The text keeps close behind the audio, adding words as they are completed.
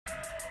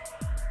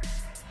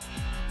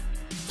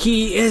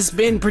he has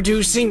been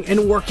producing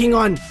and working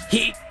on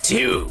Heat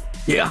 2.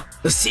 Yeah,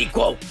 the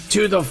sequel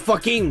to the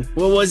fucking,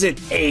 what was it,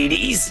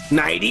 80s,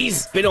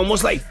 90s? Been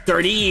almost like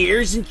 30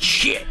 years and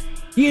shit.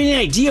 You have any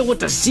idea what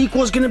the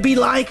sequel's gonna be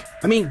like?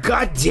 I mean,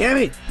 god damn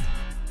it.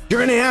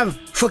 You're gonna have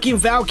fucking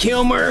Val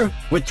Kilmer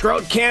with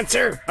throat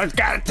cancer. I've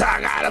got a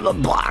tongue out of a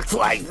box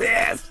like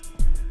this.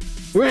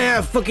 We're gonna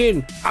have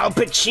fucking Al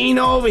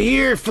Pacino over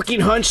here, fucking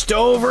hunched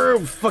over,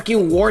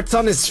 fucking warts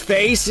on his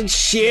face and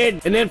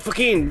shit. And then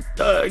fucking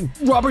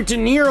Robert De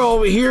Niro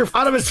over here,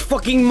 out of his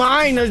fucking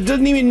mind,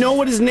 doesn't even know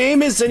what his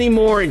name is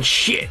anymore and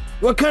shit.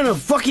 What kind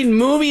of fucking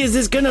movie is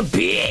this gonna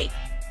be?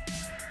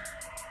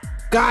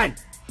 God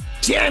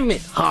damn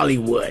it,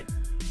 Hollywood.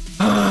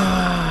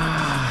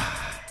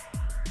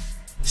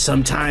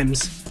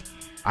 Sometimes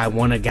I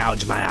wanna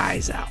gouge my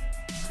eyes out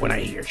when I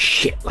hear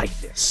shit like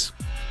this.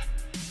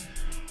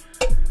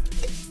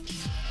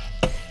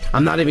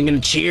 I'm not even gonna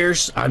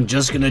cheers. I'm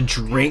just gonna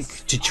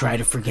drink to try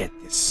to forget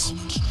this.